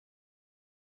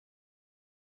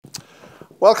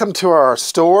Welcome to our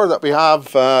store that we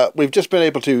have. We've just been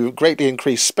able to greatly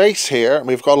increase space here, and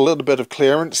we've got a little bit of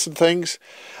clearance and things.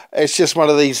 It's just one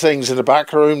of these things in the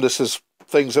back room. This is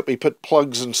things that we put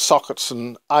plugs and sockets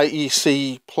and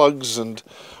IEC plugs and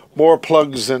more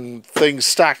plugs and things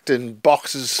stacked in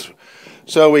boxes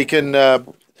so we can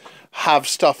have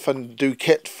stuff and do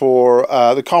kit for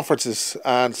the conferences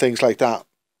and things like that.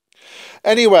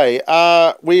 Anyway,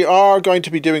 we are going to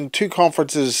be doing two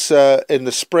conferences in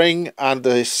the spring and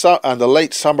the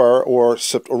late summer, or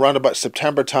around about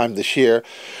September time this year.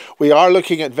 We are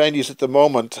looking at venues at the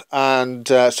moment, and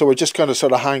so we're just going to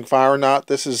sort of hang fire on that.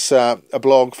 This is a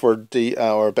blog for the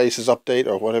or basis update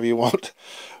or whatever you want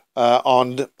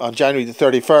on January the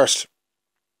 31st.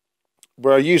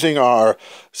 We're using our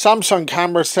Samsung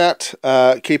camera set,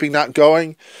 keeping that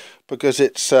going, because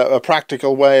it's a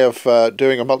practical way of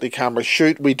doing a multi-camera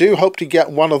shoot. We do hope to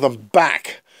get one of them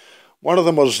back. One of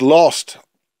them was lost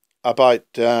about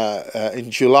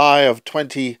in July of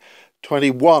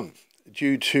 2021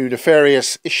 due to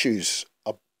nefarious issues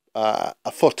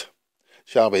afoot,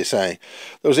 shall we say.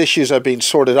 Those issues have been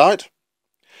sorted out,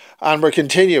 and we're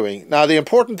continuing. Now, the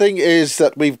important thing is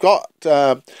that we've got...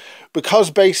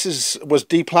 because Bases was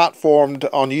deplatformed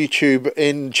on YouTube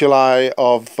in July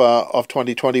of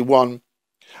 2021,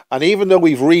 and even though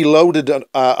we've reloaded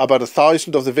about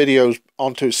 1,000 of the videos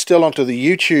still onto the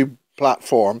YouTube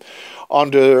platform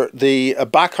under the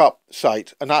backup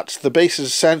site, and that's the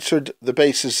Bases censored, the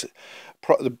Bases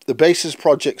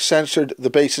project censored, the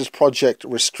Bases project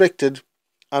restricted,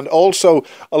 and also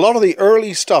a lot of the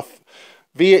early stuff.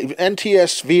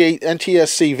 NTSC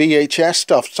VHS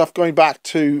stuff going back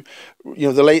to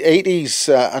the late 80s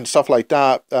and stuff like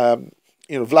that.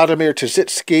 Vladimir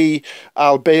Tzitsky,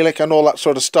 Al Balik, and all that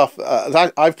sort of stuff.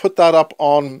 I've put that up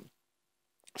on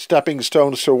Stepping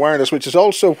Stones to Awareness, which is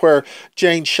also where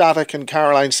Jane Shattuck and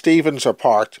Caroline Stevens are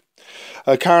parked.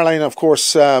 Caroline, of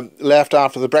course, left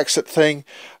after the Brexit thing,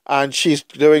 and she's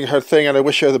doing her thing, and I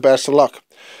wish her the best of luck.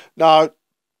 Now,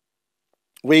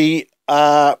 we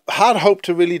had hoped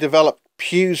to really develop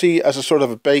Pusey as a sort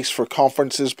of a base for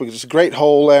conferences, because it's a great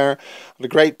hole there and a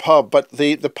great pub, but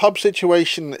the pub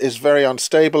situation is very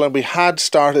unstable, and we had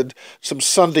started some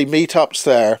Sunday meetups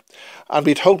there, and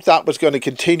we'd hoped that was going to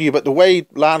continue, but the way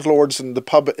landlords and the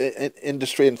pub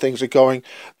industry and things are going,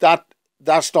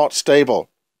 that's not stable.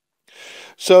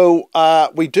 So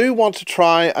we do want to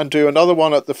try and do another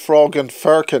one at the Frog and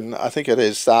Firkin, I think it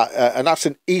is that, and that's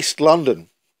in East London.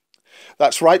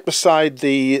 That's right beside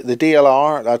the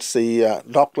DLR. That's the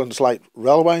Docklands Light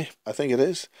Railway, I think it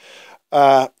is.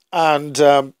 And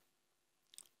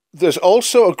there's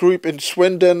also a group in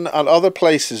Swindon and other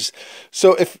places.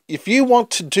 So if you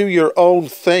want to do your own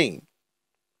thing,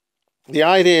 the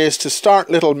idea is to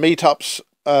start little meetups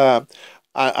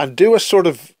and do a sort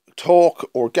of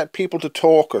talk, or get people to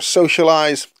talk or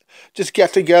socialize. Just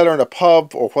get together in a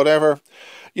pub or whatever.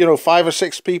 5 or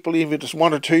 6 people, even just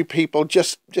 1 or 2 people,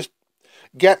 just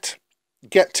get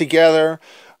together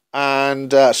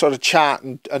and sort of chat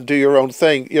and do your own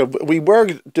thing. We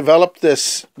developed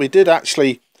this. We did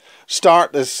actually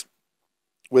start this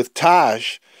with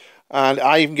Taj, and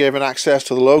I even gave him access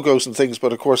to the logos and things.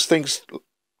 But of course, things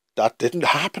that didn't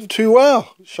happen too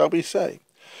well, shall we say?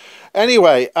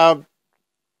 Anyway,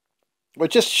 we're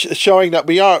just showing that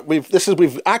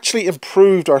we've actually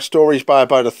improved our storage by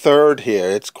about 1/3 here.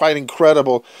 It's quite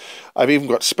incredible. I've even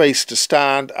got space to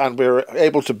stand, and we're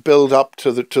able to build up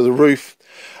to the roof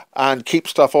and keep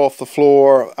stuff off the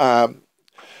floor.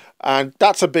 And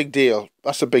that's a big deal.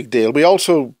 That's a big deal. We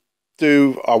also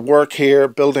do our work here,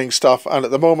 building stuff, and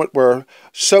at the moment we're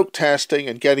soak testing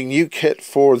and getting new kit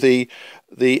for the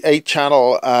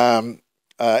 8-channel.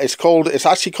 It's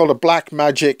actually called a Black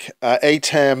Magic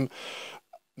ATEM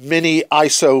Mini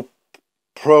ISO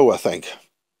Pro, I think.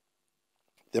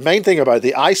 The main thing about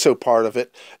the ISO part of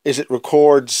it is it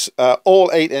records all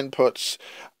 8 inputs,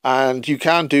 and you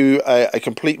can do a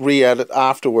complete re-edit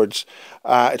afterwards.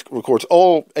 It records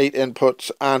all 8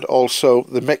 inputs and also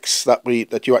the mix that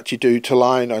you actually do to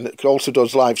line, and it also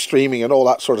does live streaming and all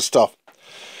that sort of stuff.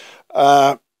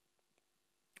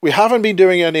 We haven't been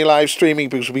doing any live streaming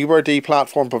because we were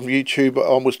deplatformed from YouTube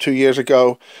almost 2 years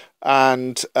ago,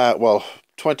 and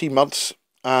 20 months,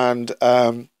 and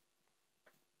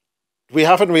we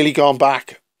haven't really gone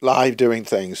back live doing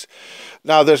things.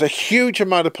 Now, there's a huge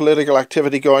amount of political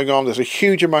activity going on. There's a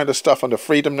huge amount of stuff on the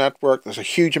Freedom Network. There's a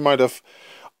huge amount of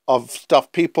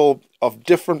stuff. People of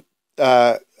different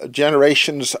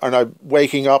generations are now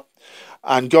waking up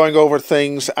and going over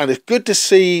things, and it's good to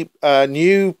see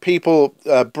new people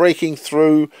breaking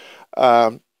through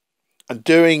and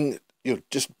doing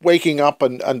just waking up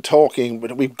and talking.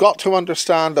 But we've got to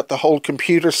understand that the whole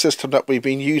computer system that we've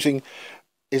been using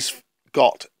is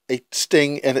got a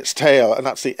sting in its tail, and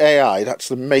that's the AI, that's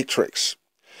the matrix.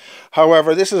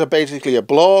 However, this is basically a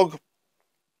blog.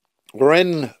 We're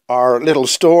in our little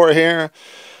store here,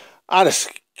 and it's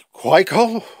quite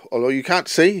cool, although you can't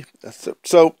see.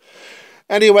 So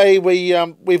anyway,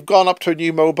 we've gone up to a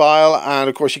new mobile, and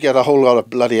of course you get a whole lot of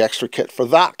bloody extra kit for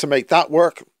that to make that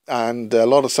work, and a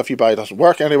lot of stuff you buy doesn't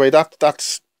work. Anyway,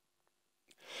 that's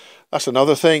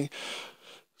another thing.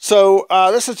 So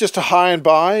this is just a high and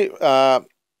buy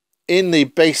in the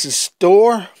basis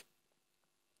store,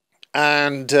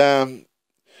 and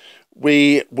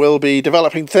we will be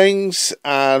developing things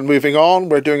and moving on.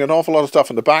 We're doing an awful lot of stuff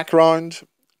in the background,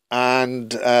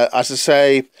 and as I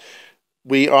say,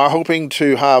 we are hoping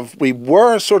to have, we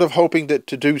were sort of hoping to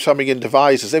do something in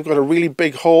devices. They've got a really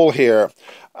big hole here,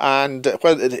 and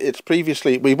well, it's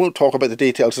previously, we won't talk about the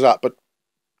details of that, but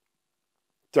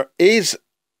there is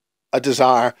a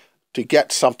desire to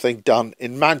get something done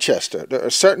in Manchester. There are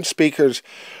certain speakers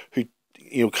who,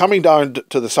 coming down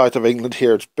to the south of England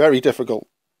here, it's very difficult,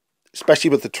 especially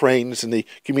with the trains and the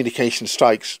communication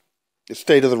strikes, the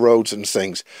state of the roads and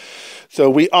things. So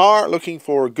we are looking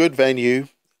for a good venue,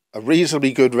 a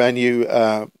reasonably good venue,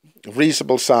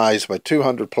 reasonable size, about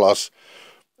 200 plus,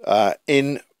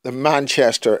 in the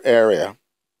Manchester area.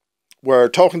 We're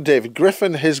talking to David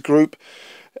Griffin, his group.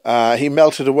 He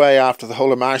melted away after the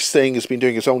whole Amash thing. He's been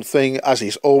doing his own thing, as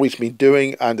he's always been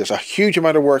doing, and there's a huge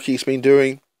amount of work he's been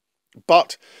doing.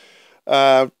 But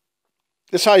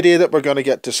this idea that we're going to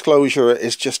get disclosure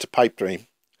is just a pipe dream.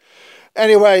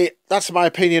 Anyway, that's my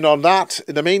opinion on that.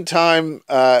 In the meantime,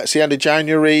 it's the end of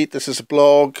January. This is a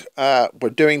blog. We're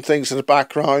doing things in the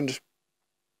background.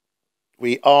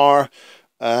 We are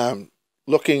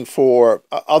looking for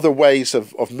other ways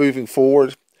of moving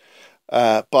forward.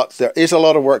 But there is a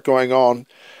lot of work going on.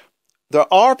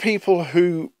 There are people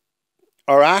who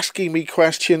are asking me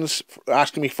questions,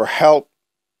 asking me for help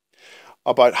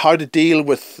about how to deal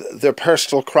with their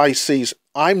personal crises.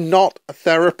 I'm not a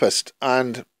therapist,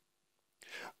 and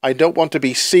I don't want to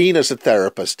be seen as a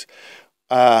therapist.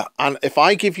 And if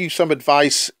I give you some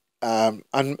advice, and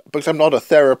because I'm not a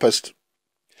therapist,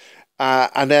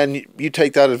 and then you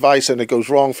take that advice and it goes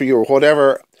wrong for you or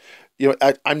whatever,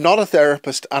 I'm not a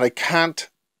therapist, and I can't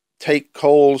take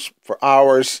calls for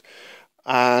hours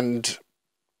and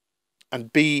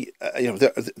be,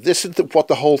 this is what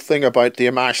the whole thing about the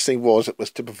Amash thing was. It was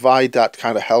to provide that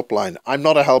kind of helpline. I'm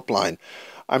not a helpline.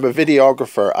 I'm a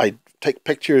videographer. I take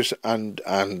pictures and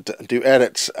do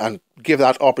edits and give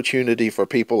that opportunity for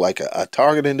people like a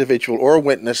target individual or a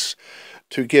witness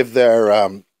to give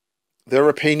their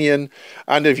opinion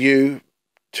and a view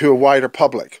to a wider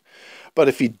public. But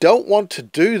if you don't want to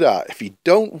do that, if you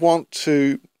don't want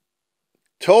to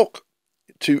talk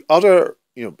to other,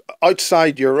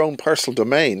 outside your own personal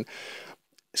domain,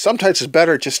 sometimes it's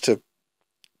better just to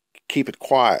keep it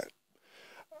quiet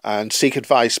and seek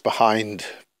advice behind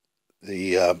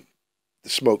the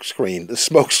smoke screen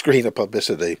of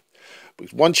publicity.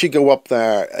 Because once you go up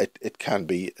there, it can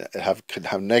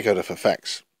have negative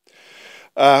effects.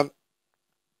 That's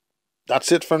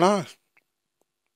it for now.